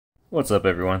What's up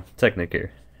everyone, Technic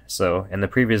here. So in the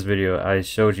previous video I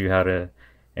showed you how to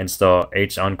install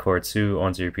h-encore 2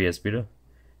 onto your PS Vita,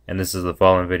 and this is the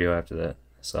following video after that.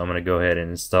 So I'm going to go ahead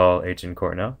and install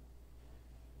h-encore now.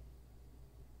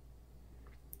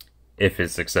 If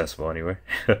it's successful anyway.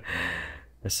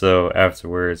 So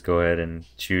afterwards go ahead and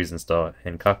choose install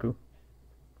Henkaku.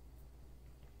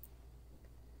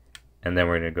 And then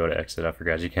we're going to go to exit. I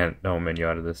forgot you can't home menu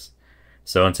out of this.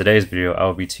 So in today's video,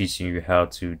 I'll be teaching you how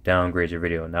to downgrade your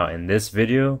video. Now in this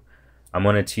video, I'm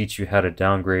going to teach you how to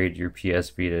downgrade your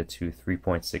PS Vita to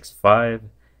 3.65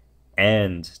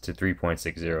 and to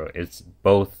 3.60. It's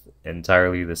both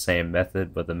entirely the same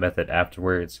method, but the method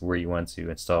afterwards where you want to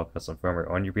install custom firmware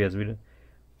on your PS Vita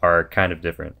are kind of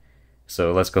different.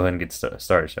 So let's go ahead and get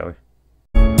started, shall we?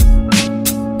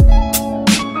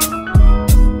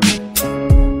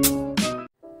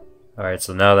 Alright,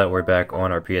 so now that we're back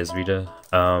on our PS Vita,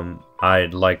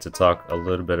 I'd like to talk a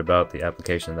little bit about the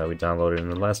application that we downloaded in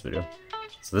the last video.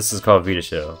 So this is called Vita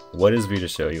Shell. What is Vita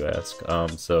Shell, you ask?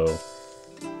 So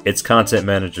it's Content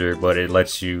Manager, but it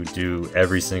lets you do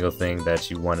every single thing that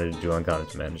you wanted to do on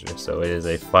Content Manager. So it is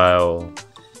a file,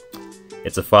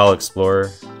 it's a file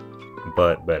explorer,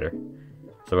 but better.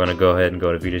 So we're going to go ahead and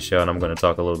go to Vita Shell, and I'm going to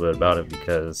talk a little bit about it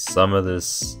because some of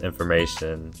this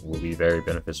information will be very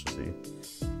beneficial to you.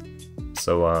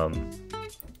 So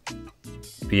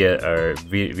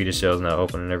Vita Shell is now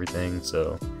open and everything,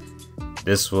 so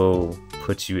this will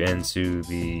put you into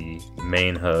the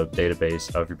main hub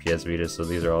database of your PS Vita. So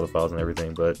these are all the files and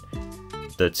everything, but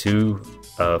the two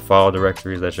file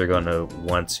directories that you're going to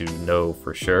want to know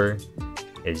for sure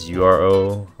is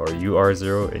URO or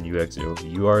UR0 and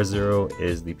UX0. UR0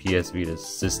 is the PS Vita's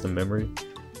system memory,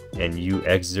 and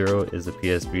UX0 is the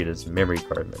PS Vita's memory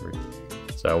card memory.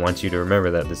 So I want you to remember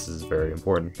that this is very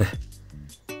important.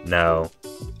 Now,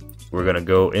 we're going to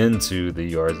go into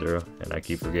the UR0, and I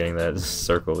keep forgetting that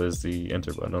circle is the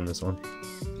enter button on this one.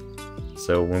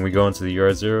 So when we go into the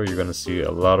UR0, you're going to see a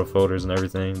lot of folders and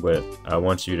everything, but I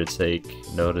want you to take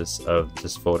notice of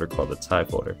this folder called the TIE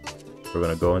folder. We're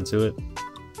going to go into it,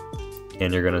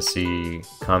 and you're going to see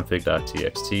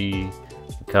config.txt,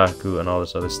 Kaku, and all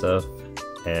this other stuff.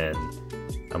 And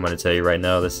I'm going to tell you right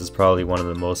now, this is probably one of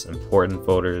the most important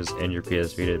folders in your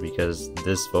PS Vita because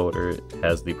this folder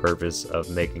has the purpose of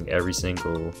making every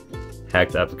single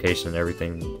hacked application and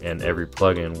everything and every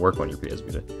plugin work on your PS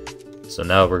Vita. So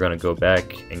now we're going to go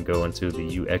back and go into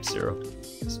the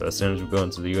UX0. So as soon as we go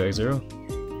into the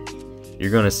UX0,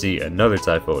 you're going to see another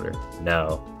TIE folder.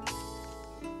 Now,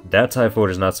 that TIE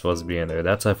folder is not supposed to be in there.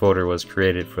 That TIE folder was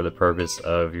created for the purpose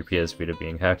of your PS Vita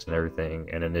being hacked and everything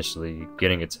and initially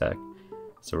getting attacked.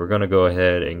 So we're going to go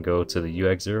ahead and go to the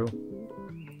UX0,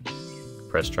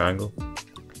 press triangle,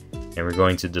 and we're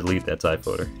going to delete that TIE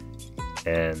folder.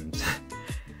 And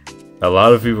a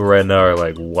lot of people right now are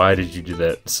like, why did you do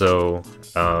that? So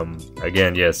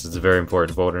again, yes, it's a very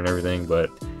important folder and everything,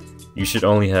 but you should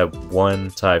only have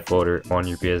one TIE folder on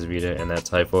your PS Vita, and that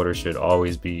TIE folder should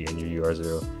always be in your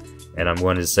UR0. And I'm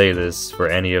going to say this for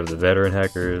any of the veteran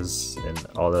hackers and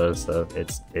all that other stuff.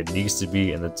 It needs to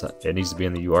be in the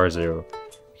UR0.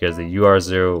 Because the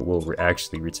UR0 will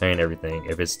actually retain everything.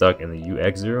 If it's stuck in the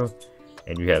UX0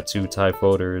 and you have two TIE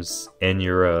folders in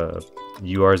your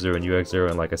UR0 and UX0,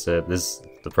 and like I said,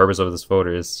 the purpose of this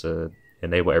folder is to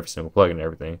enable every single plugin and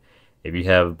everything. If you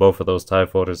have both of those TIE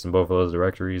folders and both of those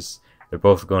directories, they're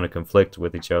both going to conflict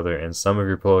with each other, and some of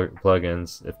your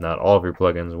plugins, if not all of your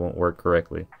plugins, won't work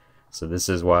correctly. So this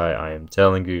is why I am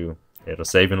telling you, it'll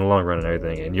save you in the long run and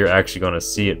everything, and you're actually going to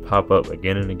see it pop up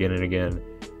again and again and again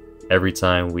every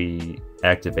time we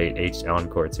activate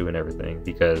h-encore 2 and everything,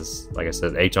 because like I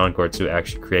said, h-encore 2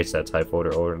 actually creates that TIE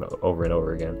folder over and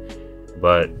over again.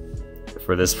 But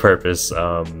for this purpose,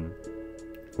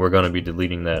 we're going to be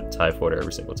deleting that TIE folder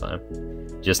every single time,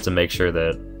 just to make sure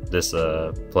that this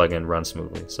plugin runs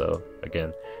smoothly. So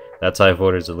again, that TIE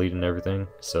folder is deleted and everything.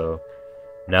 So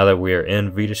now that we are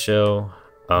in Vita Shell,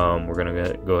 we're going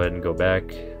to go ahead and go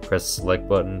back, press the select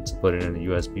button to put it in the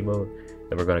USB mode,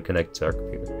 and we're going to connect to our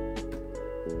computer.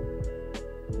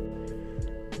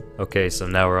 Okay, so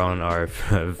now we're on our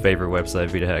favorite website,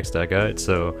 vitahacks.guide.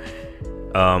 So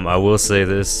I will say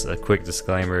this, a quick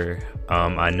disclaimer.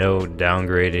 I know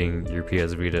downgrading your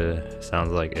PS Vita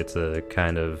sounds like it's a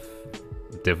kind of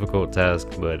difficult task,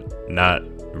 but not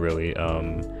really.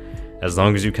 As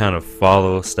long as you kind of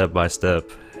follow step by step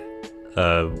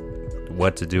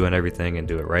what to do and everything and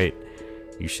do it right,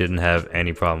 you shouldn't have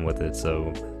any problem with it.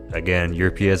 So again,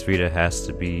 your PS Vita has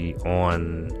to be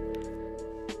on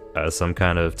some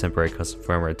kind of temporary custom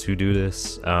firmware to do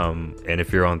this. And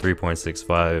if you're on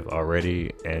 3.65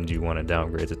 already and you want to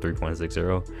downgrade to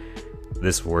 3.60,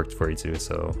 this worked for you too.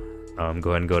 So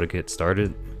go ahead and go to get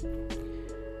started.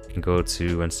 You can go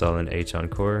to installing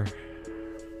h-encore,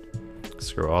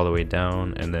 scroll all the way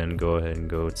down, and then go ahead and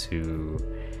go to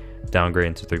downgrade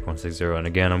into 3.60. And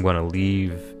again, I'm going to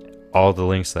leave all the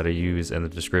links that I use in the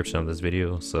description of this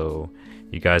video, so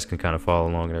you guys can kind of follow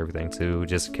along and everything too,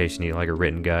 just in case you need like a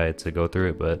written guide to go through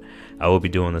it. But I will be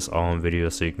doing this all in video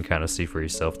so you can kind of see for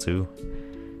yourself too.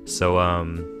 So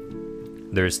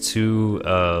there's two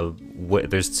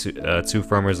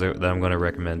firmwares that I'm going to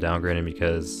recommend downgrading,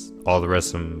 because all the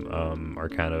rest of them are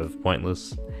kind of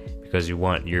pointless, because you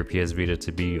want your PS Vita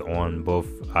to be on both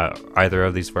either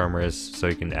of these firmwares so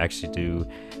you can actually do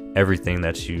everything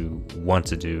that you want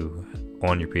to do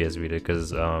on your PS Vita.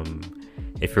 Because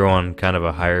if you're on kind of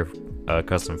a higher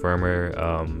custom firmware,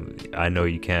 I know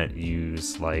you can't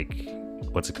use like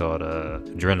what's it called,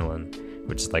 Adrenaline,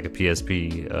 which is like a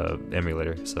PSP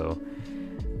emulator. So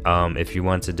if you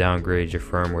want to downgrade your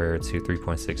firmware to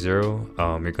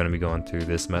 3.60, you're going to be going through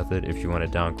this method. If you want to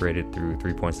downgrade it through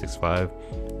 3.65,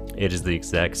 it is the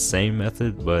exact same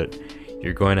method, but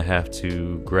you're going to have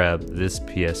to grab this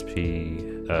PSP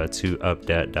to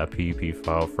updat.pup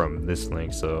file from this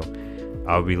link. So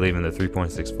I'll be leaving the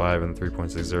 3.65 and the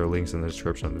 3.60 links in the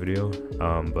description of the video.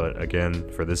 But again,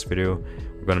 for this video,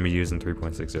 we're going to be using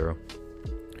 3.60.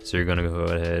 So you're going to go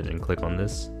ahead and click on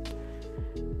this.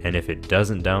 And if it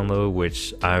doesn't download,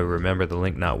 which I remember the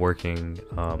link not working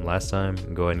last time,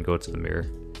 go ahead and go to the mirror.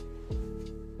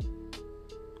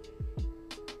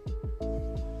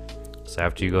 So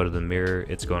after you go to the mirror,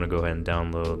 it's going to go ahead and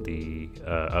download the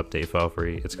update file for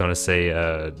you. It's going to say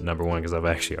number 1 because I've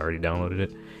actually already downloaded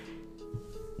it.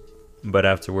 But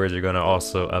afterwards, you're going to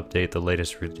also update the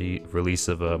latest release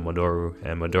of Modoru,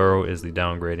 and Modoru is the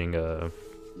downgrading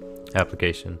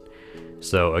application.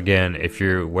 So again,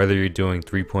 whether you're doing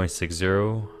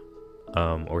 3.60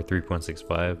 or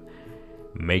 3.65,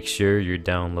 make sure you're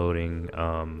downloading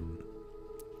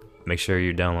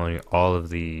all of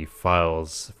the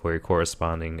files for your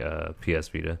corresponding PS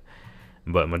Vita.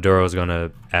 But Modoru is going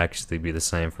to actually be the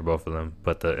same for both of them.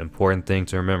 But the important thing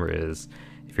to remember is,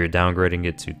 if you're downgrading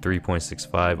it to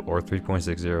 3.65 or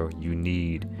 3.60, you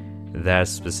need that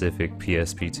specific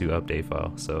PSP2 update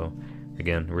file. So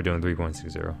again, we're doing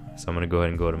 3.60. So I'm going to go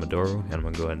ahead and go to Modoru, and I'm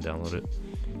going to go ahead and download it.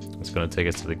 It's going to take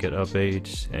us to the GitHub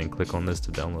page, and click on this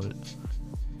to download it.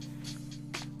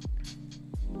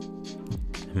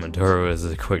 Modoru is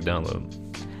a quick download.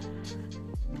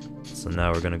 So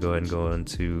now we're going to go ahead and go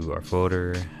into our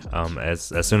folder. As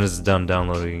soon as it's done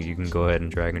downloading, you can go ahead and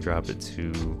drag and drop it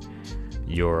to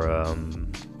your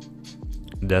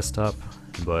desktop,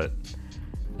 but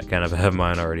I kind of have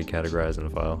mine already categorized in the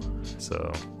file.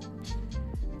 So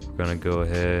we're gonna go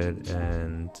ahead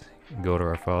and go to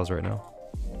our files right now.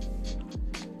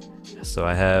 So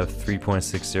I have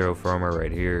 3.60 firmware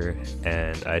right here,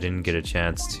 and I didn't get a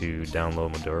chance to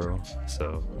download Modoru,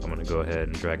 so I'm gonna go ahead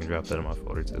and drag and drop that in my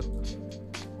folder too.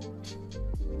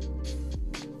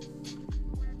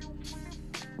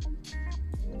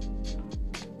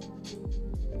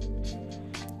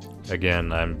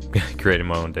 Again, I'm creating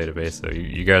my own database, so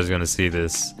you guys are going to see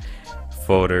this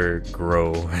folder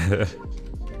grow.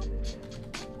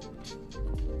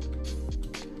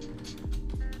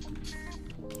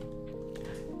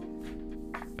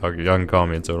 Okay, y'all can call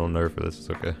me a total nerd for this, it's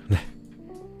okay.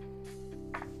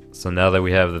 So now that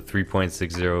we have the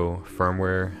 3.60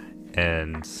 firmware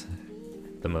and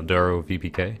the Modoru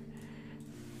VPK,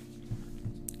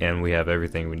 and we have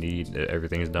everything we need,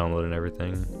 everything is downloaded and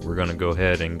everything, we're going to go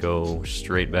ahead and go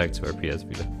straight back to our PS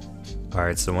Vita.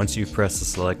 Alright, so once you press the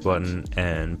select button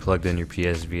and plugged in your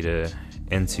PS Vita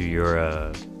into your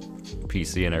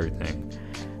PC and everything,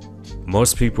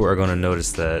 most people are going to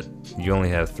notice that you only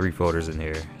have 3 folders in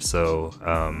here. So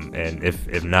and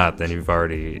if not, then you've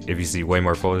already, if you see way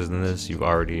more folders than this, you've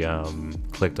already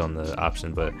clicked on the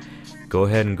option. But go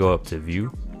ahead and go up to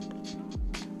view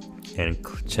and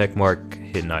check mark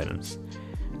hidden items,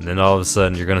 and then all of a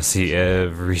sudden you're gonna see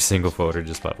every single folder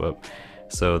just pop up.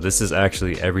 So this is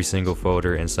actually every single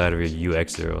folder inside of your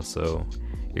UX0. So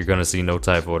you're gonna see no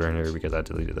type folder in here because I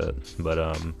deleted that.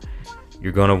 But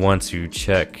you're gonna want to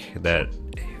check that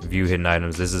view hidden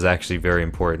items. This is actually very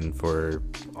important for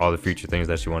all the future things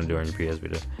that you want to do on your PS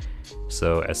Vita.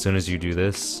 So as soon as you do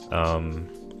this,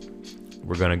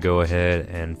 we're gonna go ahead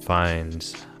and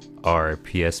find our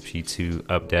PSP2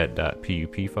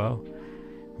 updat.pup file.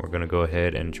 We're gonna go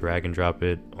ahead and drag and drop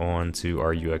it onto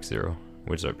our UX0,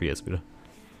 which is our PS Vita.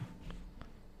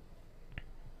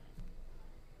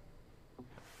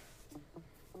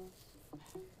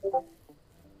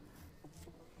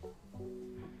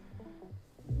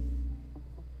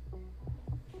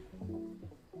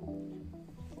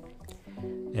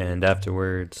 And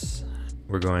afterwards,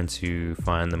 we're going to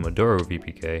find the Modoru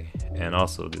VPK and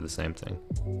also do the same thing.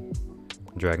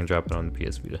 Drag and drop it on the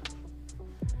PS Vita.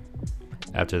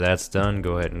 After that's done,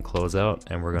 go ahead and close out,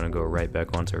 and we're going to go right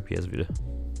back onto our PS Vita.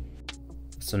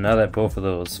 So now that both of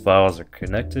those files are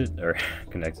connected,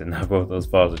 now both of those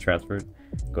files are transferred,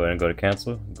 go ahead and go to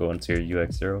cancel, go into your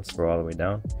UX0, scroll all the way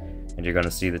down, and you're going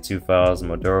to see the two files,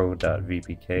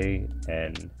 modoru.vpk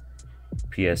and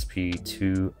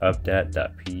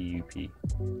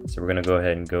psp2updat.pup. So we're going to go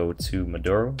ahead and go to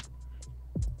Modoru.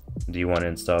 Do you want to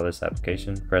install this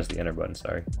application? Press the enter button,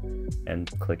 and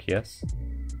click yes.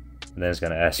 And then it's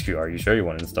going to ask you, are you sure you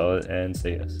want to install it? And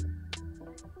say yes.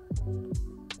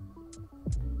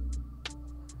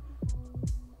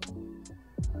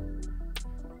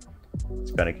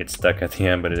 It's going to get stuck at the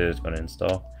end, but it is going to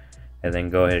install. And then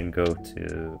go ahead and go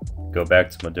back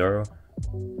to Modoru.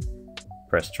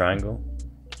 Press triangle,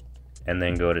 and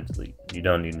then go to delete. You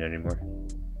don't need it anymore.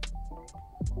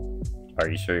 Are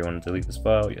you sure you want to delete this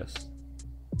file? Yes.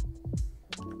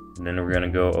 And then we're going to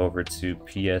go over to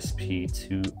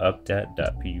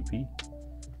psp2updat.pup.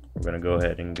 We're going to go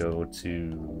ahead and go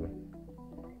to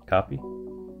copy.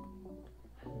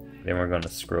 Then we're going to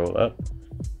scroll up,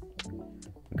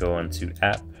 go into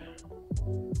app,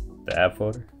 the app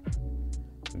folder,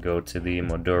 go to the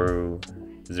Modoru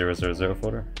 000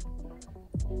 folder.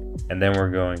 And then we're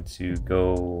going to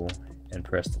go and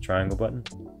press the triangle button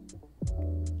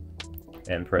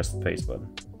and press the paste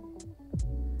button.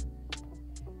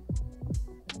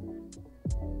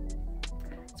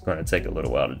 It's going to take a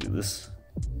little while to do this.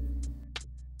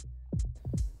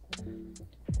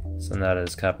 So now that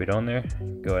it's copied on there,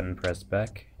 go ahead and press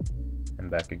back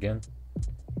and back again.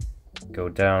 Go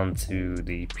down to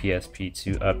the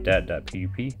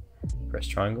psp2updat.pup, press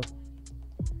triangle,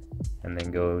 and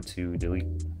then go to delete.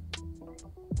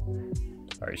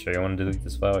 Are you sure you want to delete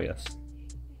this file? Yes.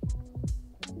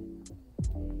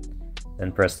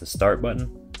 Then press the start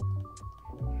button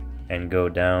and go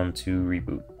down to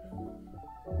reboot.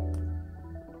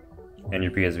 And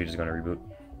your PS Vita is going to reboot.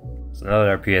 So now that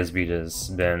our PS Vita has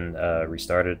been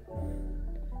restarted,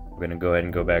 we're going to go ahead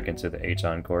and go back into the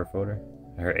h-encore folder,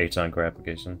 or h-encore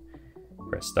application.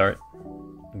 Press start,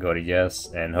 go to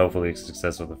yes, and hopefully it's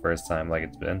successful the first time like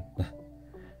it's been.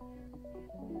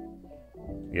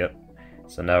 Yep.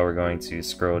 So now we're going to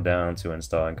scroll down to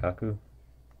install Untitled,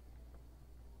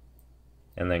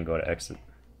 and then go to exit.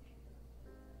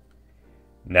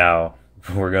 Now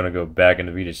we're going to go back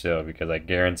into Vita Shell because I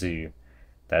guarantee you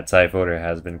that type folder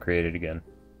has been created again.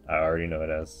 I already know it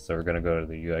has. So we're going to go to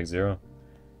the UX0.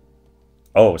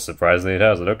 Oh, surprisingly it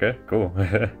has it. Okay, cool.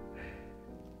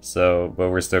 So, but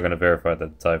we're still going to verify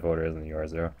that the type folder is in the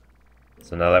UR0.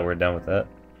 So now that we're done with that,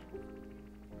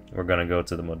 we're going to go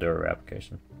to the Modoru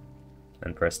application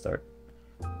and press start.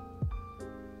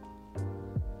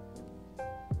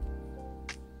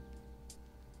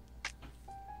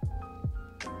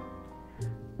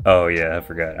 Oh yeah, I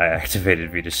forgot. I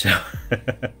activated Vita Shell.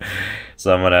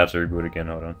 So I'm going to have to reboot again.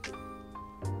 Hold on.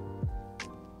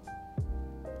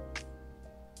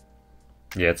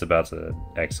 Yeah, it's about to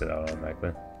exit out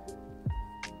automatically.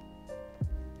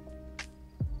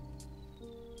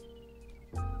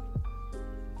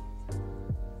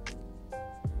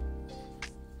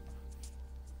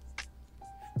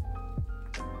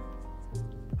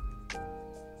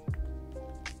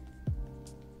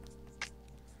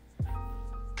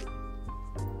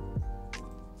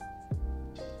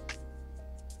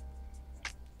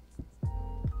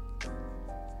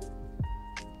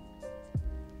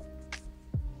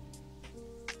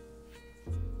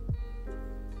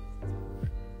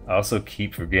 I also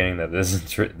keep forgetting that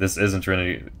this isn't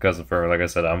Trinity custom firmware. Like I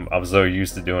said, I'm so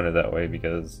used to doing it that way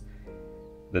because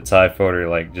the type folder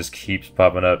like just keeps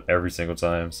popping up every single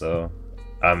time. So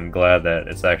I'm glad that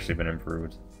it's actually been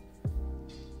improved.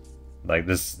 Like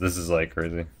this is like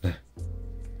crazy.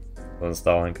 We'll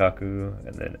install Kaku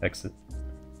and then exit.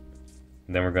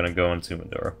 And then we're gonna go into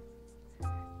Modoru,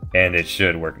 and it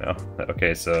should work now.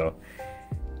 Okay, so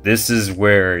this is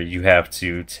where you have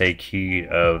to take heed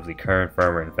of the current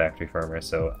firmware and factory firmware.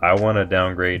 So I want to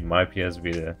downgrade my PS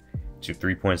Vita to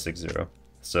 3.60.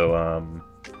 So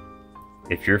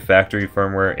if your factory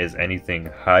firmware is anything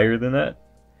higher than that,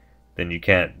 then you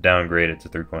can't downgrade it to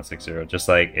 3.60. Just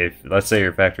like if, let's say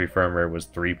your factory firmware was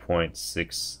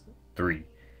 3.63,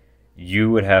 you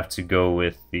would have to go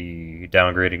with the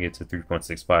downgrading it to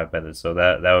 3.65 method. So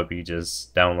that would be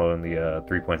just downloading the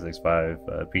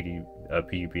 3.65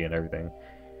 PUP and everything.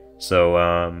 So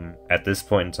at this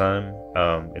point in time,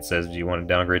 it says, do you want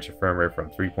to downgrade your firmware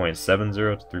from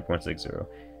 3.70 to 3.60?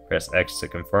 Press X to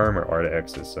confirm or R to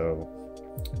exit. So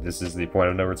this is the point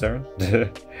of no return.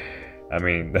 I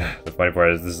mean, the funny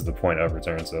part is this is the point of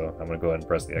return, so I'm gonna go ahead and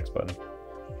press the X button.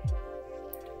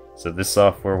 So this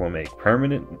software will make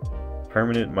permanent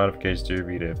modifications to your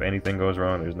Vita. If anything goes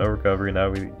wrong, there's no recovery,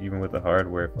 not even with the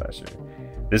hardware flasher.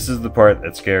 This is the part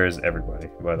that scares everybody,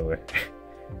 by the way.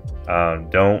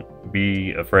 Don't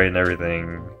be afraid and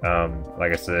everything.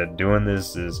 Like I said, doing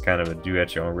this is kind of a do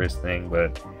at your own risk thing,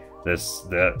 but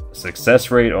the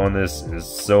success rate on this is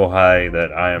so high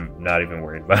that I am not even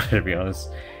worried about it, to be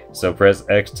honest. So press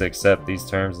X to accept these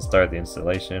terms and start the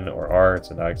installation, or R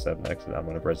to not accept next. I'm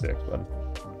going to press the X button.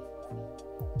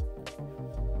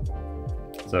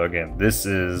 So again, this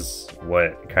is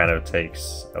what kind of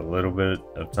takes a little bit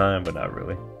of time, but not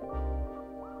really.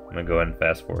 I'm going to go ahead and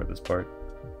fast forward this part.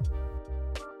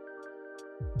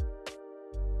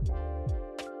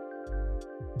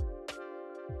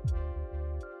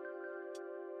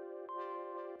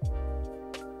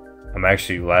 I'm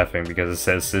actually laughing because it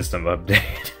says system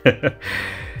update.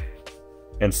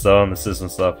 Installing the system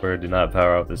software. Do not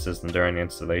power off the system during the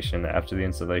installation. After the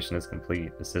installation is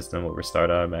complete, the system will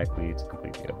restart automatically to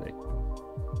complete the update.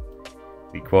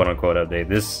 The quote-unquote update.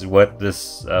 This is what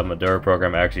this Modoru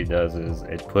program actually does, is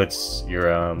it puts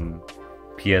your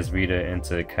PS Vita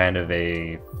into kind of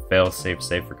a fail-safe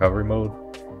safe recovery mode,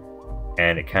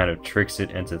 and it kind of tricks it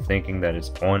into thinking that it's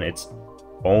on its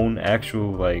own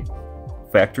actual like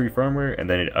factory firmware, and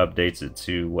then it updates it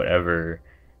to whatever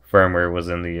firmware was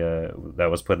in the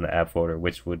that was put in the app folder,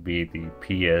 which would be the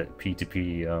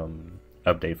P2P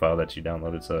update file that you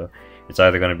downloaded. So it's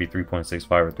either going to be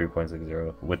 3.65 or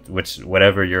 3.60,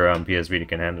 whatever your PS Vita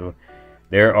can handle.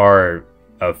 There are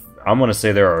I'm going to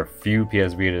say there are a few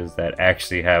PS Vitas that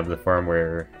actually have the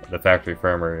firmware, the factory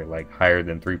firmware, like higher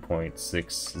than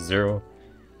 3.60,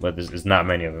 but there's not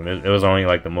many of them. It was only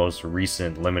like the most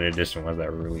recent limited edition ones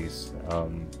that were released.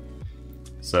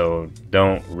 So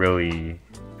don't really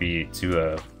be too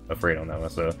afraid on that one.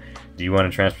 So do you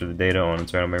want to transfer the data on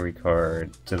internal memory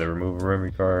card to the removable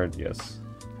memory card? Yes.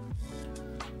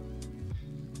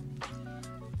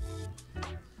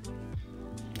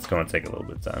 It's going to take a little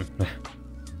bit of time.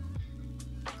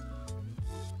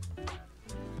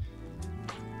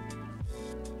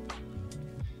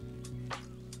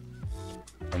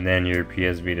 And then your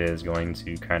PS Vita is going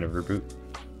to kind of reboot.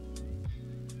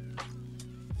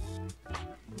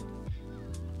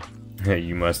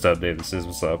 You must update the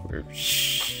system software.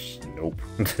 Shh, nope.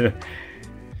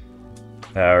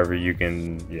 However, you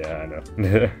can, yeah, I know.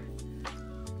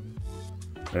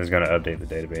 It's gonna update the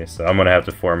database, so I'm gonna have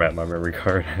to format my memory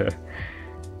card.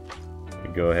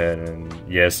 Go ahead and,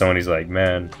 yeah, Sony's like,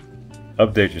 man,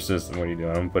 update your system. What are you doing?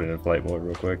 I'm gonna put it in flight mode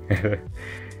real quick.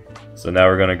 So now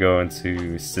we're gonna go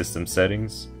into system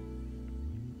settings,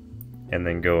 and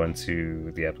then go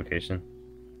into the application.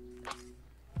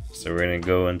 So we're going to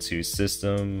go into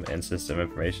system and system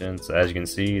information. So as you can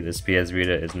see, this PS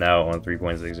Vita is now on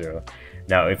 3.60.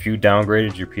 Now if you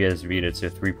downgraded your PS Vita to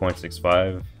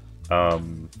 3.65,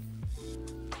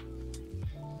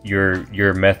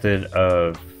 your method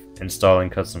of installing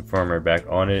custom firmware back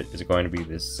on it is going to be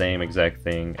the same exact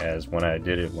thing as when I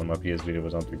did it when my PS Vita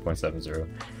was on 3.70.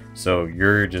 So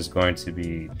you're just going to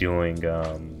be doing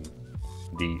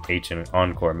the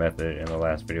h-encore method in the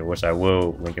last video, which I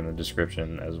will link in the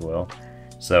description as well.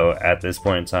 So at this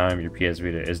point in time, your PS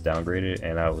Vita is downgraded,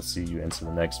 and I will see you into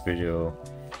the next video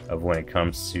of when it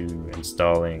comes to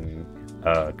installing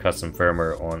custom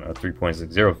firmware on a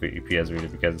 3.60 PS Vita,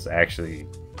 because it's actually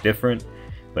different,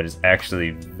 but it's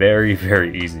actually very,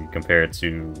 very easy compared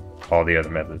to all the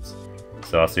other methods.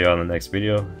 So I'll see you all in the next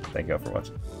video. Thank you all for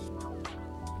watching.